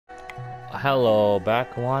Hello,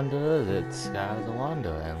 back Wanderers, it's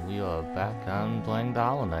SkyTheWanderer, and we are back on playing the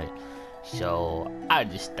Hollow Knight. So, I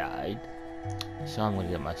just died, so I'm gonna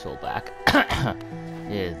get my soul back.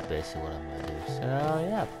 Is basically what I'm gonna do. So,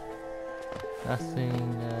 yeah.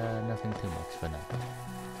 Nothing too much for now.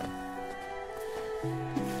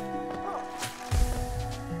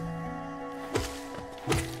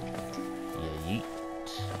 Yeah, yeet.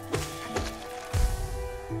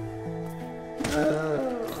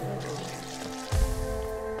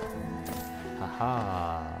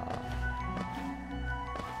 Haha.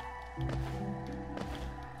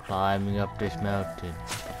 Climbing up this mountain.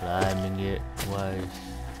 Climbing it twice.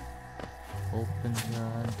 Open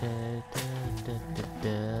your day.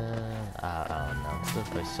 I don't know. It's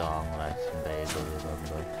just a song like some vaguely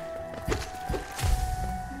remember.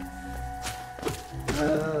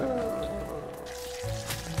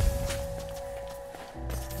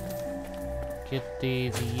 Get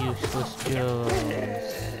these useless jewels.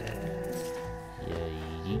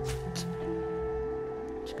 Yeet.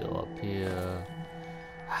 Let's go up here.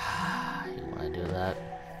 You wanna do that?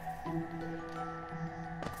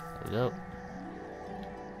 There we go.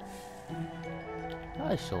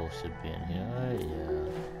 My soul should be in here, right? Yeah.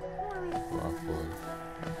 Lovely.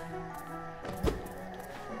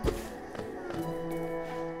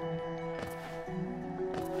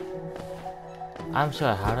 I'm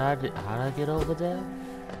sorry, how did I get over there?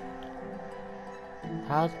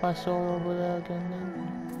 How's my soul over there again then?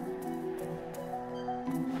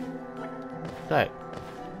 Right.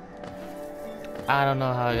 I don't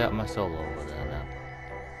know how I got my soul over there now.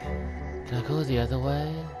 Did I go the other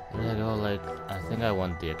way? Or did I go like, I think I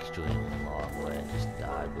went the extremely long way and just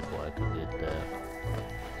died before I could get there.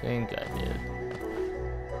 I think I did.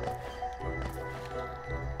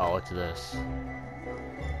 Oh, what's this?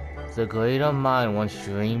 The greater mind once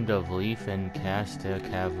dreamed of leaf and cast their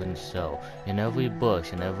caverns so. In every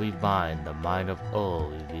bush and every vine, the mind of all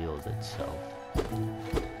revealed itself.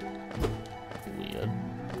 Weird.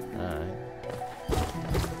 Alright.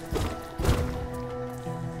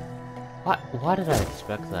 Why did I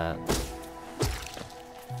expect that?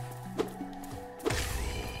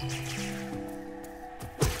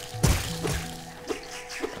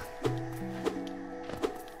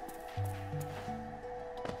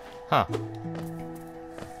 Huh.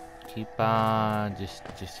 Keep on,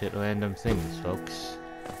 just hit random things, folks.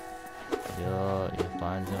 You'll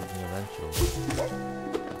find something eventually.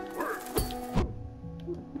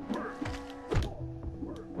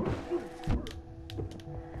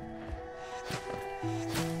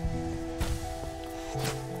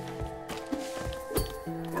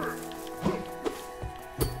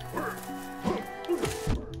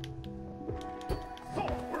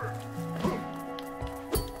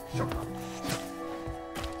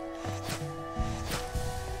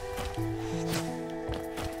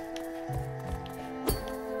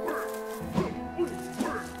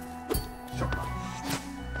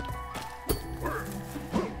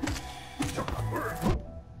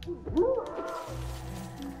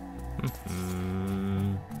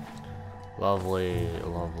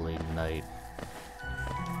 Lovely night.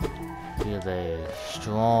 It is a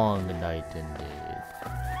strong night indeed.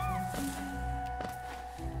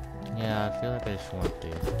 Yeah, I feel like I just want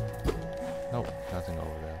these. Nope, nothing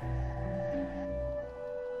over there.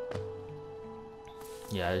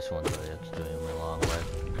 Yeah, I just want the extremely long way.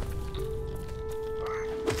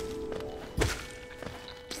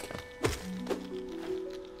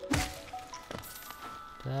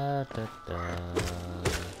 Da da da.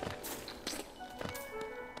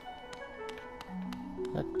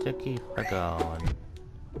 Let's keep her going.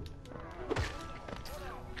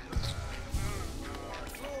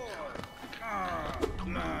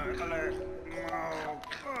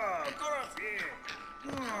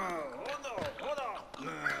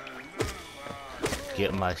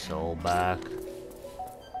 Get my soul back.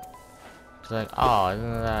 It's like, oh,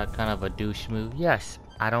 isn't that kind of a douche move? Yes,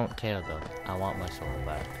 I don't care though. I want my soul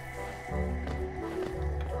back.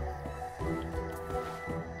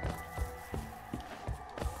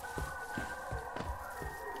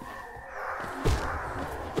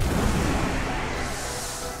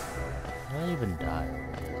 Even die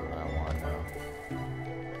over here is what I want now.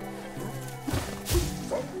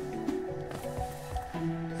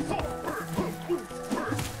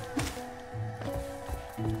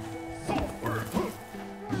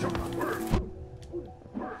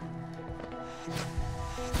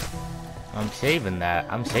 I'm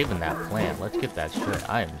saving that plant. Let's get that straight.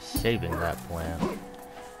 I am saving that plant.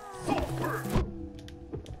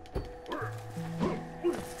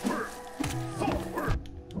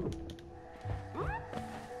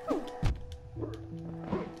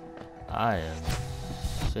 I am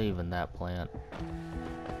saving that plant.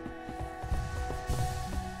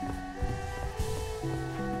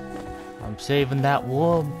 I'm saving that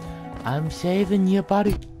worm. I'm saving you,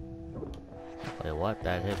 buddy. Wait, what?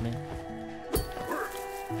 That hit me?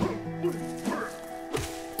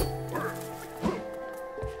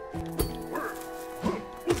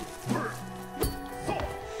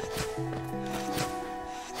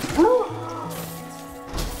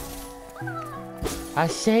 I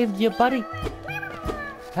saved you, buddy.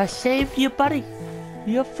 I saved you, buddy.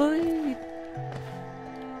 You're free.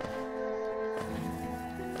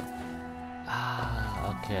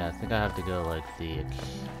 Okay, I think I have to go like the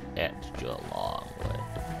extra long way.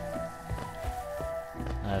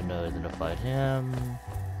 I have no reason to fight him.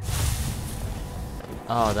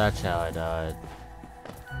 Oh, that's how I died.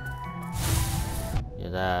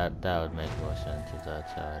 Yeah, that would make more sense if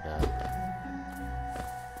that's how I died.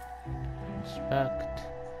 Inspect.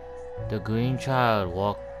 The green child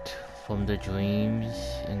walked from the dreams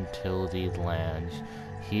until these lands.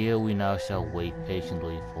 Here we now shall wait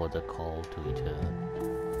patiently for the call to return.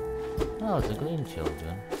 Oh, it's the green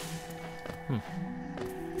children.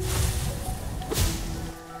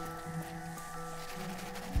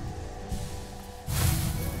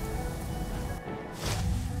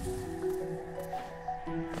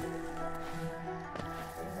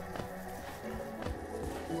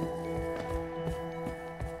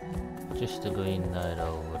 Just the green knight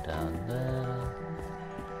over down there.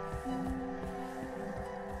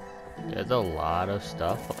 There's a lot of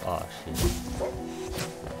stuff. Oh shit.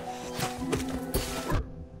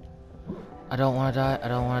 I don't wanna die, I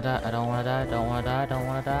don't wanna die, I don't wanna die, don't wanna die, don't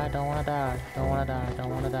wanna die, don't wanna die, don't wanna die, don't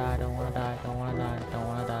wanna die, don't wanna die, don't wanna die, don't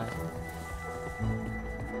wanna die.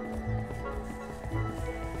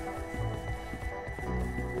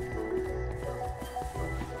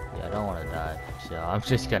 Yeah, I don't wanna die. So I'm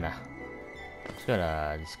just gonna,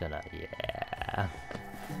 yeah.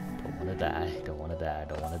 Don't wanna die, don't wanna die,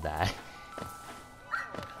 don't wanna die.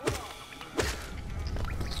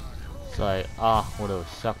 It's like, would've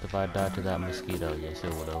sucked if I died to that mosquito. Yes,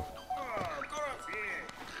 it would've.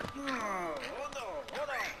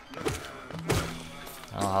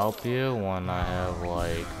 I'll help you when I have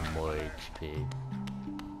like more HP.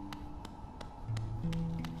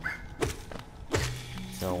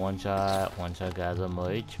 So once I gather more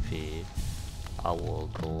HP, I will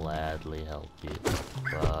gladly help you.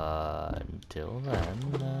 But until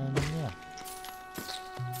then, yeah.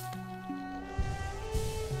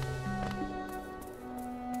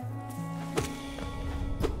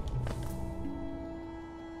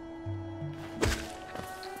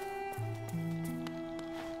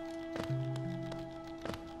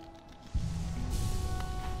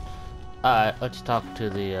 Alright, let's talk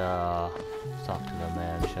to the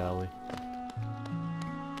man, shall we?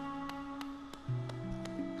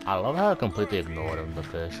 I love how I completely ignored him the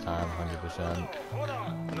first time, 100%.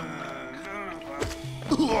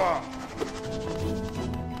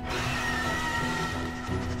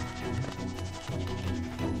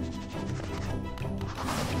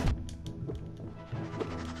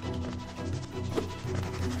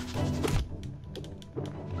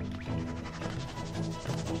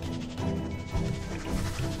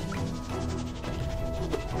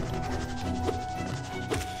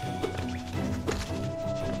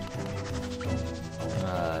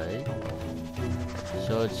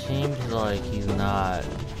 So it seems like he's not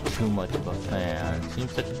too much of a fan.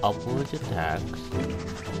 Seems like upwards attacks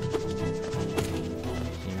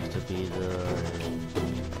seems to be the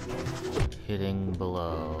hitting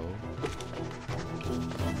below.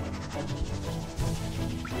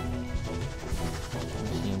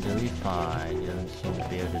 Seems to be fine. He doesn't seem to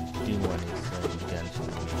be able to do anything against me.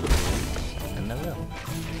 And I will.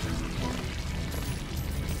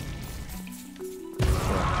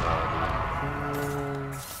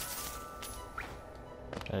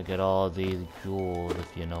 Gotta get all these jewels,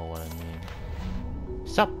 if you know what I mean.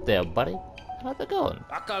 Sup there, buddy? How's it going?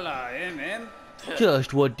 Akala, man?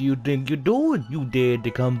 Just what do you think you're doing? You dared to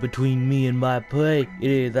come between me and my prey. It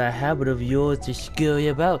is a habit of yours to scurry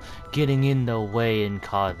about, getting in the way and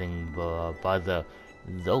causing bother.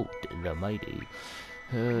 Zot the Mighty.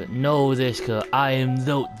 Know this, cause I am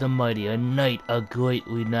Zot the Mighty, a knight of great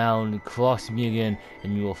renown. Cross me again,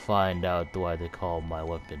 and you will find out why they call my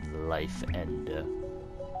weapon Life Ender.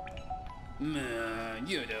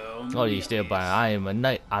 You don't. Oh, you still by? I am a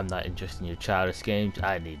knight. I'm not interested in your childish games.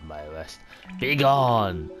 I need my rest. Be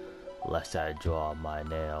gone, lest I draw my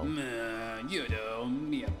nail. You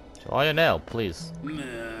don't. Draw your nail, please. You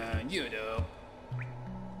don't.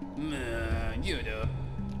 You don't.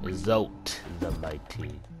 Zot the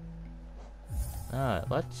Mighty.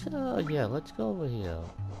 Alright, let's go over here.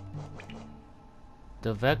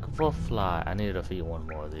 The Vector Fly. I need to defeat one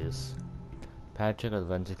more of these. Patrick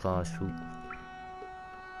Adventure Class Troop.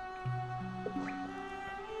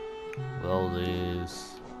 Roll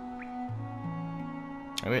these.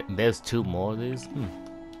 I mean, there's 2 more of these?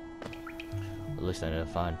 At least I need to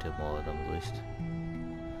find 2 more of them at least.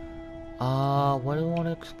 What do we want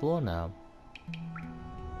to explore now?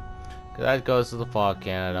 Cause that goes to the fog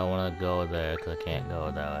can. I don't want to go there because I can't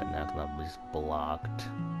go there right now because I'm just blocked.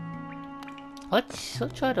 Let's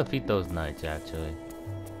try to defeat those knights actually.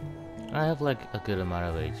 I have like a good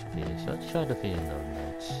amount of HP, so let's try defeating those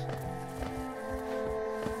knights.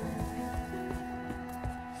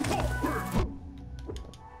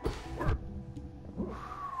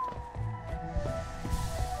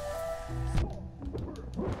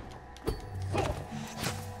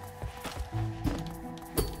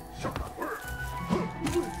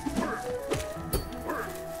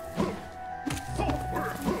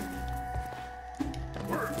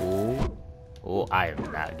 I am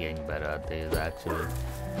not getting better at these actually.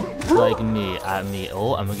 Like me, I'm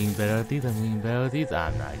getting better at these, I'm getting better at these.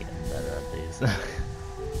 I'm not getting better at these.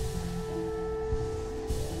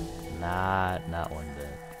 Not one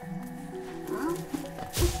bit.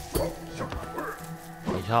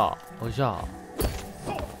 Shaw.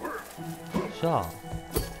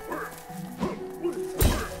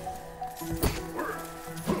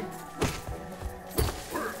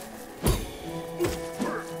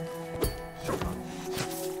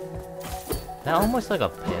 That almost like a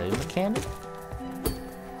parry mechanic.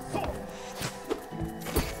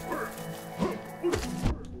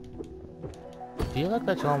 I feel like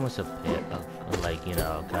that's almost a like, you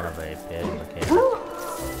know, kind of a parry mechanic.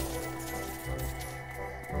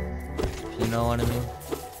 You know what I mean?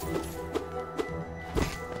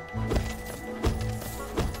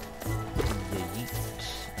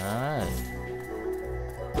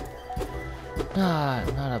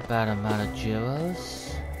 Alright. Not a bad amount of gyros.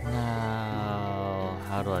 Now,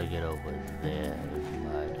 how do I get over there is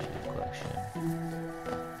my true question.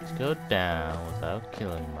 Let's go down without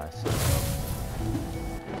killing myself.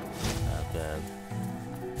 Okay.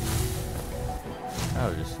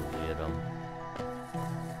 I'll just lead them.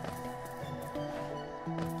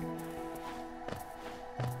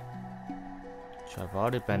 So I've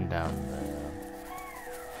already been down there.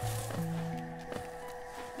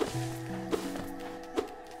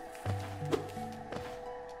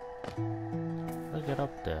 Get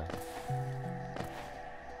up there.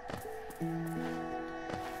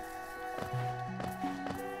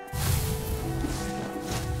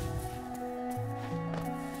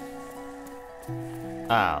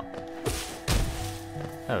 Ow.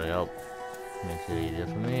 There we go. Makes it easier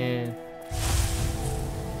for me.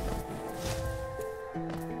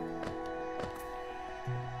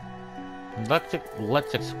 Let's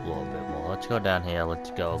explore a bit more. Let's go down here.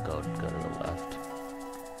 Let's go to the left.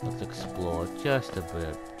 Let's explore just a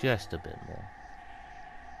bit more.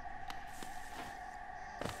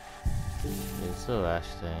 It's the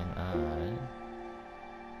last thing, alright.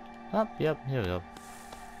 Oh, yep, here we go.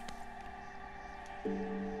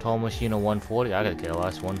 Tall machine of 140, I gotta get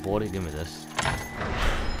last 140, give me this.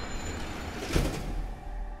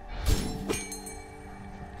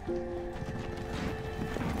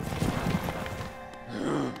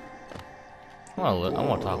 I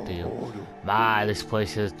want to talk to you. This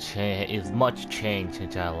place has is much changed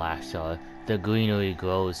since I last saw it. The greenery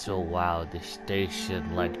grows so wild, the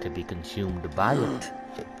station like to be consumed by it.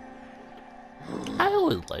 I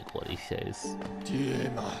always like what he says.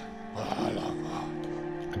 Alright,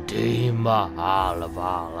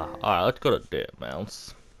 let's go to Dead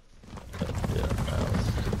Mouse.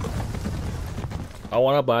 I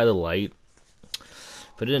want to buy the light.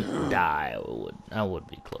 If I didn't die, I would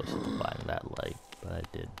be closer to buying that light, but I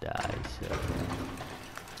did die, so...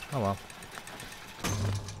 Oh well.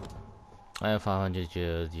 I have 500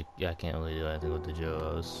 euros, I can't really do anything with the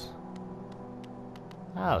euros.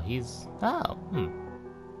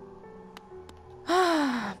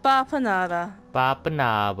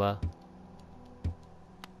 Bapanaba.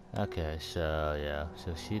 Okay, so yeah,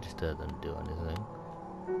 so she just doesn't do anything.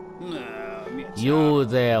 You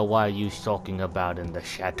there, what are you talking about in the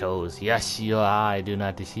shadows? Yes, I do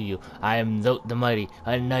not deceive you. I am the mighty,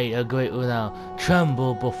 a knight, a great renown.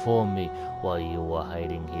 Tremble before me while you were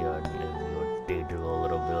hiding here in your digital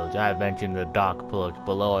little village. I ventured the dark pillars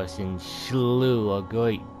below us and slew a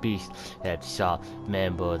great beast that saw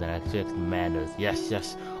man more than a six manners.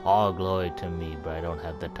 Yes, all glory to me, but I don't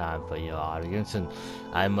have the time for your audience, and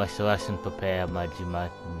I must rest and prepare my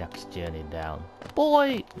next journey down.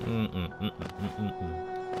 Boy!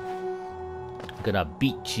 I'm gonna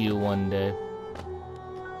beat you one day.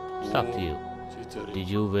 Stop to you. Did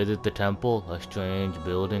you visit the temple? A strange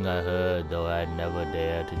building I heard, though I'd never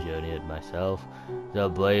dared to journey it myself. The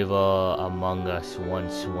braver among us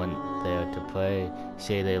once went there to pray.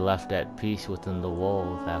 Say they left at peace within the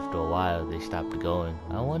walls. After a while, they stopped going.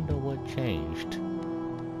 I wonder what changed.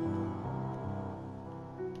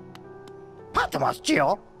 Patimus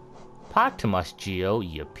Geo,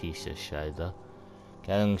 you piece of shizer.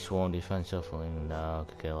 Getting sworn defense suffering now,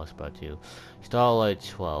 could care less about you. Starlight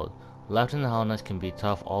swelled. Left in the Hornets can be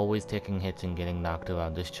tough, always taking hits and getting knocked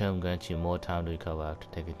around. This term grants you more time to recover after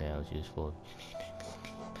taking damage. Useful.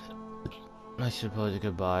 I suppose you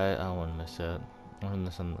could buy it. I don't want to miss it. I want to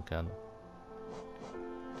miss something again.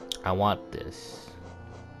 I want this.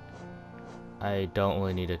 I don't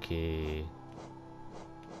really need a key.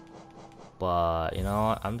 But, you know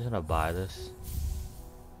what? I'm just gonna buy this.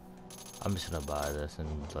 I'm just gonna buy this and,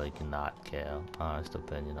 like, not care. Honest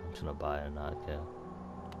opinion. I'm just gonna buy it and not care.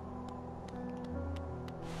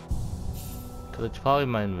 Cause it's probably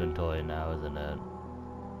my inventory now, isn't it?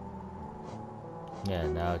 Yeah,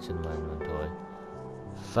 now it's in my inventory.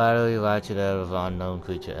 Fiery ratchet air of an unknown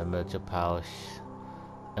creature emits a powerful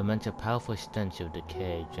stench of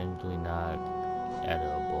decay, generally not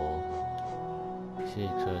edible.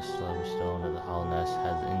 Secret slab stone of the hollow nest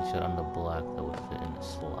has an insert on the block that would fit in a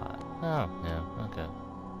slot. Oh, yeah, okay.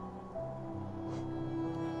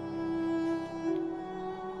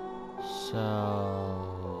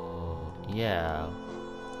 So, yeah.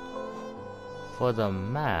 For the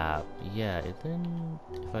map, yeah, then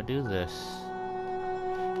if I do this,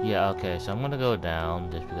 yeah, okay, so I'm gonna go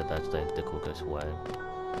down just because that's like the quickest way.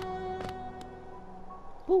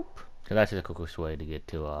 Boop. So that's the quickest way to get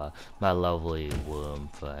to my lovely worm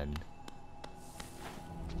friend.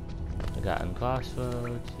 Forgotten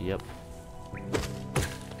crossroads, yep.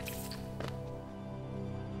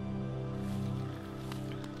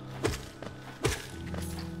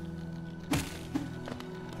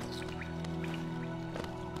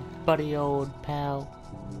 Buddy old pal.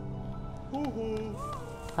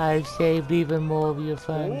 I've saved even more of your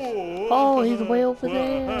friends. Oh, he's way over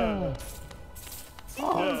there.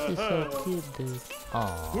 Oh, this is so cute, dude.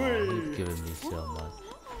 Oh, he's giving me so much.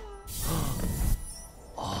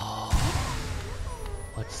 Oh,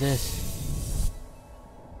 what's this?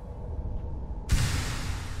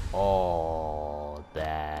 Oh,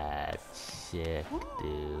 that's sick,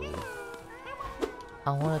 dude.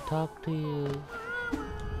 I want to talk to you.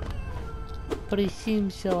 But he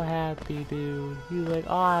seems so happy, dude. He's like,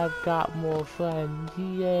 oh, I've got more friends.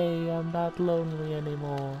 Yay, I'm not lonely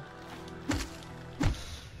anymore.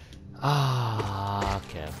 Ah,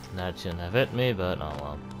 okay. That shouldn't have hit me, but oh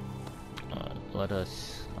well. Let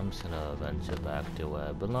us... I'm just gonna venture back to where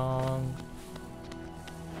I belong.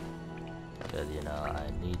 Because, you know, I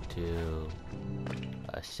need to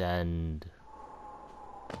ascend.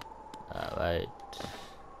 Alright.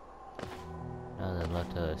 Now then,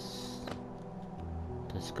 let us...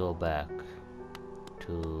 Let's go back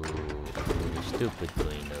to the stupid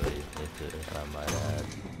greenery, if I might add.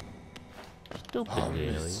 Stupid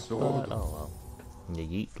greenery, but oh well.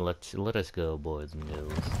 Let us go, boys and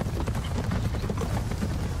girls.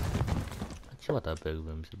 Let's see what that big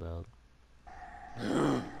room's about.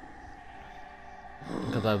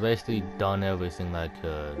 Because I've basically done everything I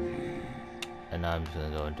could, and now I'm just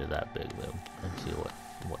gonna go into that big room and see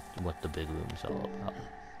what the big room's all about.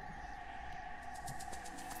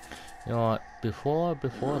 You know what? Before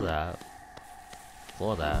that,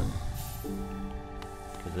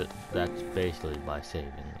 because that's basically my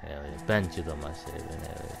saving area. Benches are my saving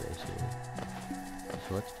area, basically.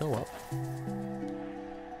 So let's go up.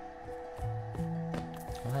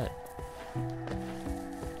 Alright.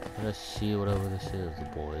 Let's see whatever this is,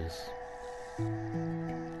 boys.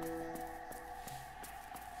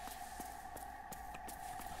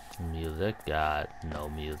 Music, got no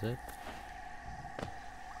music.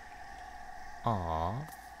 Aww.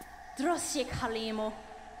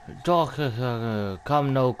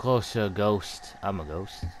 Come no closer, ghost. I'm a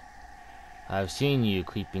ghost. I've seen you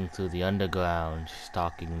creeping through the underground,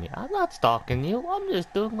 stalking me. I'm not stalking you, I'm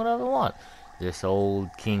just doing whatever I want. This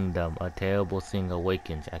old kingdom, a terrible thing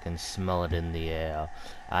awakens. I can smell it in the air.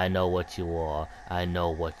 I know what you are. I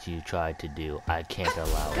know what you tried to do. I can't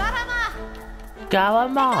allow it.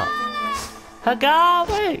 Garama!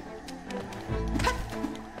 Hagami!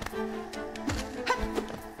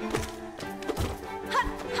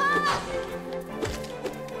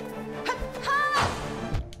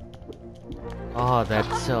 Oh,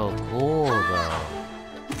 that's so cool, though.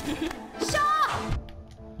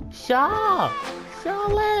 Shaw!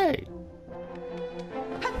 Charlie!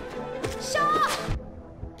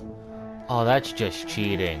 Oh, that's just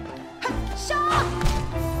cheating.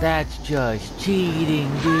 That's just cheating,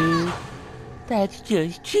 dude. That's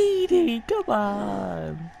just cheating. Come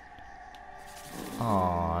on.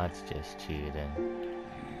 Oh, that's just cheating.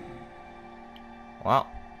 Well,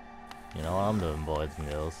 you know what I'm doing, boys and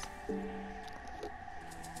girls.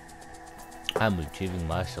 I'm retrieving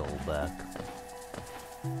my soul back.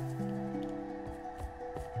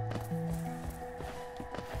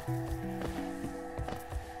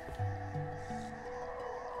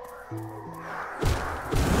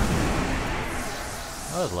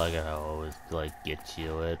 I always like it how it always like gets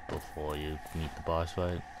you it before you meet the boss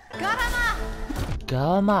fight.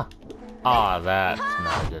 Gama! Oh, that's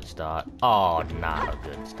not a good start. Oh, not a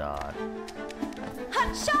good start.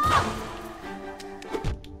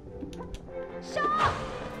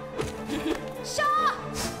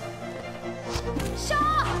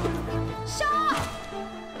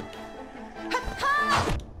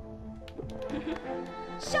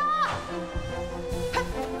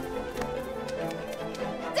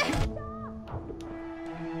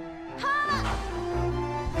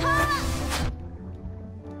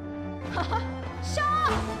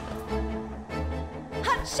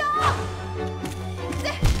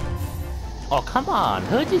 Oh, come on!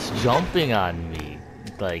 Her just jumping on me,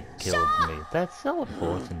 like, killed me. That's so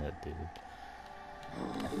unfortunate, dude.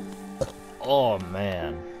 Oh,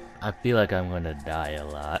 man. I feel like I'm gonna die a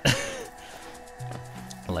lot.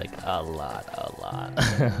 Like, a lot.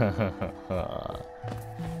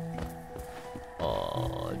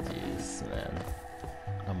 Oh, jeez, man.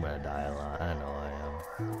 I'm gonna die a lot. I know I am.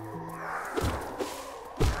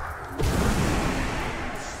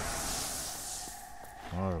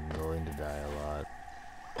 I'm going to die a lot.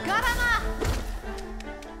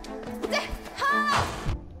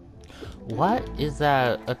 What is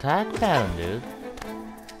that attack pattern, dude?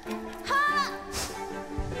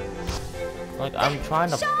 Like, I'm trying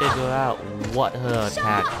to figure out what her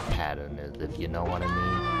attack pattern is, if you know what I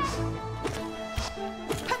mean.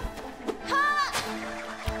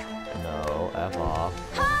 No, F off.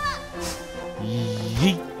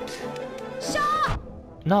 Yeet!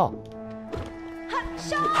 No!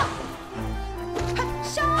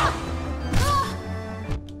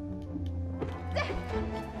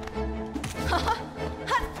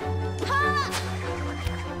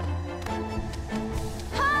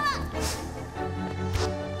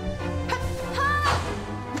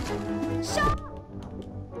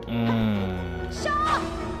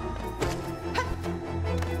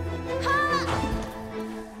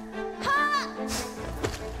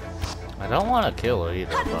 I don't want to kill her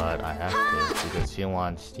either, but I have to because she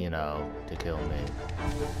wants, you know, to kill me.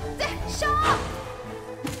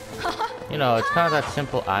 You know, it's kind of that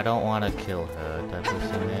simple, I don't want to kill her type of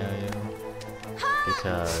scenario.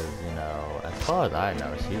 Because, you know, as far as I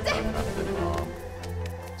know, she's done nothing wrong.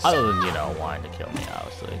 Other than, you know, wanting to kill me,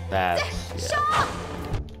 obviously. That's, yeah.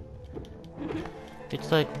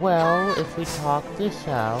 It's like, well, if we talk this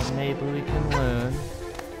out, maybe we can learn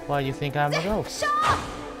why you think I'm a ghost.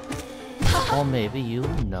 Or maybe you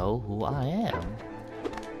know who I am.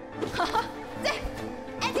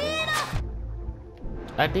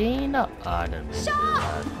 Adina! Oh, I didn't mean to do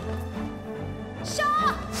that.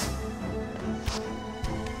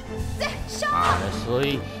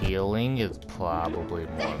 Honestly, healing is probably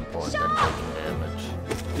more important than taking damage.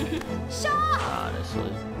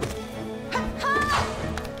 Honestly.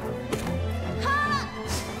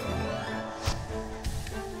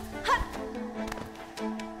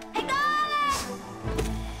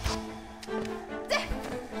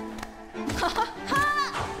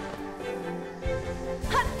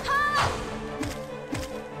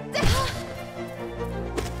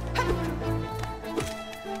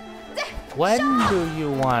 When do you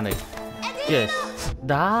want to just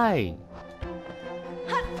die?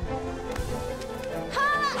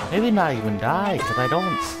 Maybe not even die, because I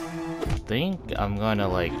don't think I'm gonna,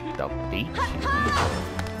 like, defeat you either.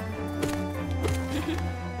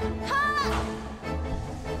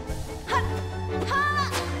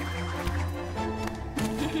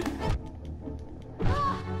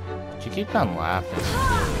 She keeps on laughing,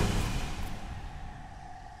 too.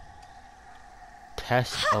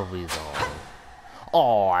 Test of resolve.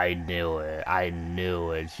 Oh, I knew it. I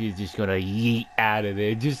knew it. She's just gonna yeet out of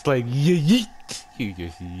there. Just like yeet. You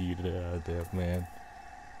just yeet it out of there, man.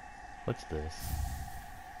 What's this?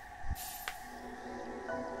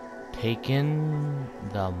 Taken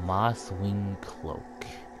the moss wing cloak.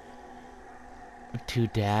 To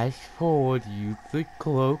dash forward, use the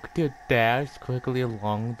cloak to dash quickly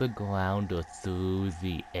along the ground or through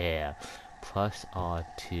the air. Plus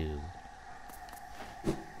R2.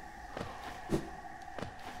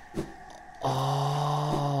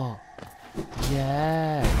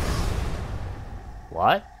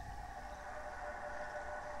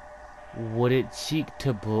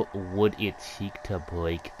 would it seek to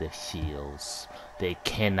break the seals? They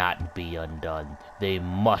cannot be undone. They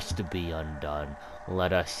must be undone.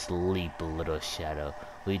 Let us sleep, little shadow.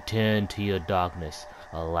 Return to your darkness.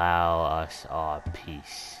 Allow us our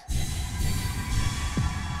peace.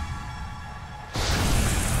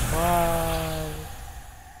 What?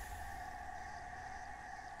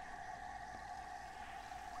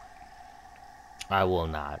 I will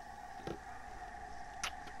not.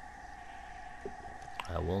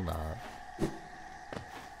 I will not.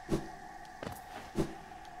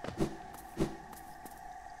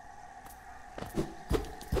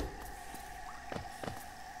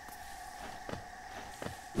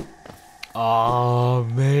 Oh,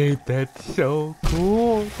 mate, that's so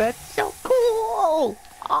cool. That's so cool.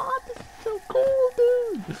 Oh, this is so cool,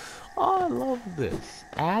 dude. Oh, I love this.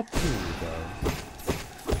 Actually, though,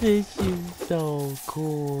 this is so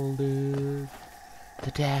cool, dude.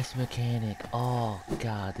 The dash mechanic. Oh,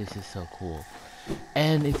 God, this is so cool.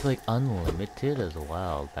 And it's, like, unlimited as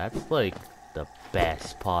well. That's, like, the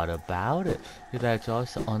best part about it. That's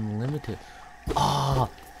also unlimited. Oh,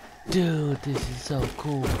 dude, this is so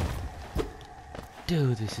cool.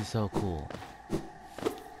 Dude, this is so cool.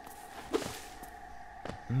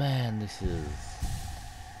 Man, this is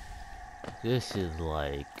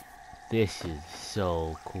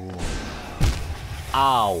so cool.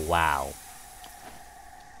 Oh, wow.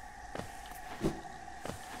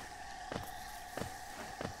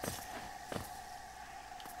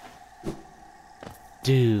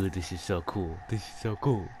 Dude, this is so cool. This is so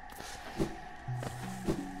cool.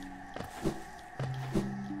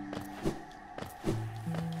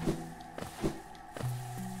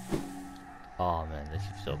 Oh man, this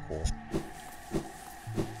is so cool.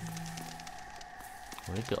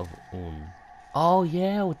 Wake of Un. Oh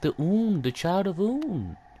yeah, with the Un, the child of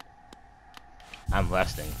Un. I'm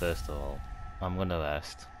resting first of all. I'm gonna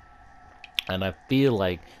rest. And I feel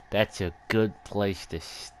like that's a good place to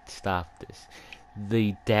stop this.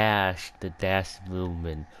 The dash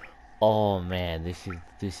movement. Oh man, this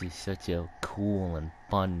is such a cool and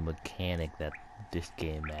fun mechanic that this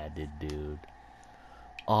game added, dude.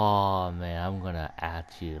 Oh man, I'm gonna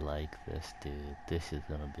actually like this, dude. This is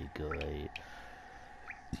gonna be great.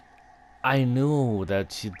 I knew that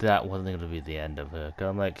that wasn't gonna be the end of her. 'Cause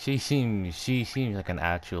I'm like, she seems like an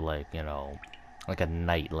actual, like, you know, like a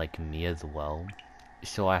knight like me as well.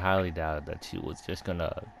 So I highly doubted that she was just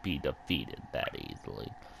gonna be defeated that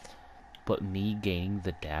easily. But me gaining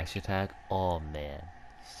the dash attack, oh man,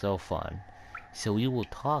 so fun. So we will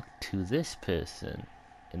talk to this person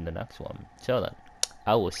in the next one. So then,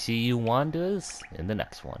 I will see you wanderers in the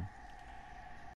next one.